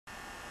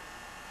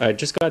I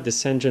just got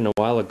this engine a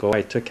while ago.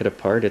 I took it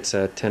apart. It's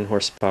a 10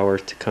 horsepower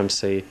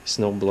Tecumseh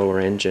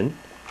snowblower engine.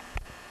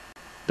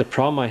 The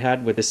problem I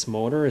had with this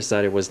motor is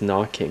that it was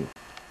knocking.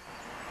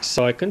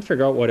 So I couldn't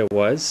figure out what it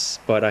was,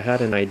 but I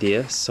had an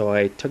idea. So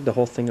I took the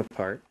whole thing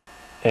apart.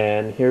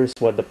 And here's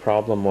what the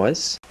problem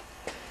was,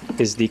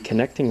 is the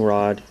connecting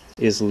rod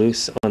is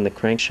loose on the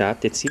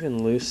crankshaft. It's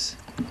even loose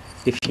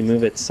if you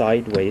move it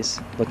sideways.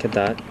 Look at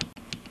that.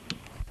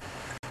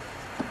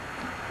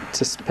 It's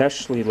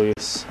especially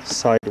loose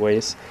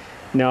sideways.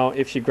 Now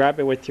if you grab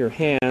it with your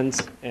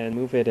hands and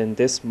move it in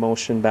this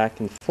motion back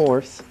and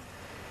forth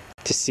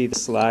to see the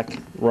slack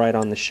right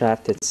on the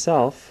shaft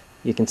itself,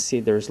 you can see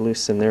there's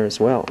loose in there as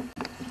well.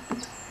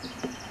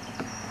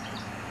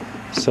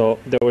 So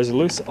there was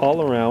loose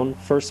all around.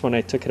 First, when I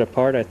took it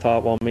apart, I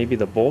thought, well, maybe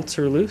the bolts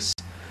are loose,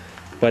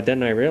 but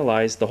then I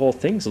realized the whole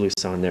thing's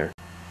loose on there,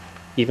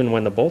 even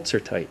when the bolts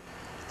are tight.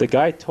 The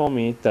guy told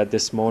me that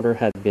this motor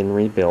had been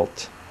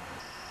rebuilt,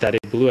 that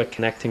it blew a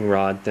connecting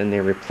rod, then they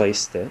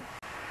replaced it.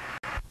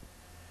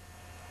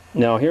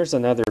 Now here's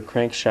another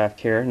crankshaft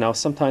here. Now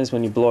sometimes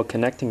when you blow a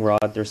connecting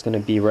rod, there's going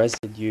to be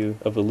residue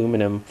of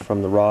aluminum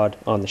from the rod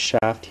on the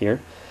shaft here,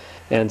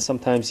 and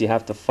sometimes you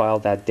have to file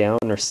that down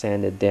or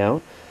sand it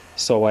down.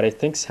 So what I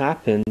think's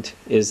happened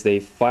is they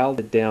filed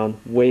it down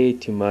way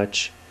too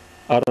much.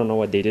 I don't know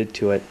what they did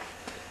to it,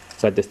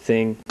 but the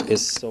thing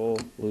is so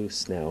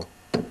loose now.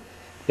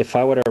 If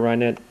I would have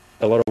run it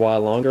a little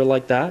while longer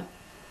like that,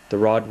 the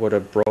rod would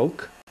have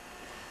broke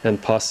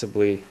and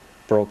possibly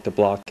broke the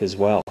block as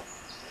well.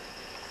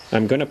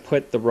 I'm going to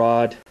put the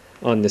rod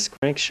on this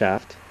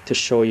crankshaft to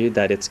show you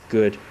that it's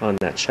good on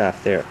that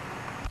shaft there.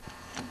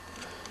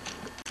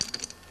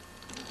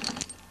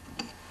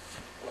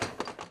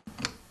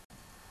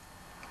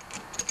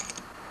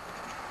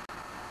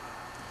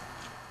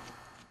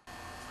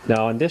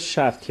 Now on this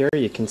shaft here,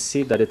 you can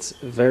see that it's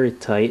very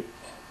tight.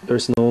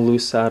 There's no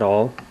loose at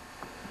all.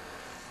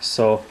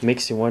 So it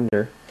makes you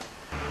wonder.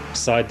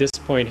 So at this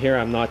point here,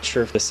 I'm not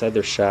sure if this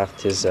other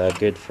shaft is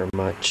good for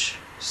much.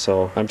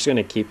 So I'm just going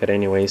to keep it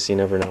anyways, you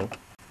never know.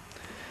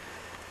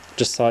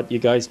 Just thought you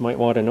guys might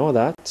want to know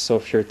that. So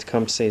if your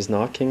Tecumseh is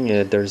knocking,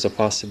 there's a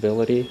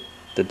possibility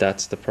that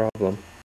that's the problem.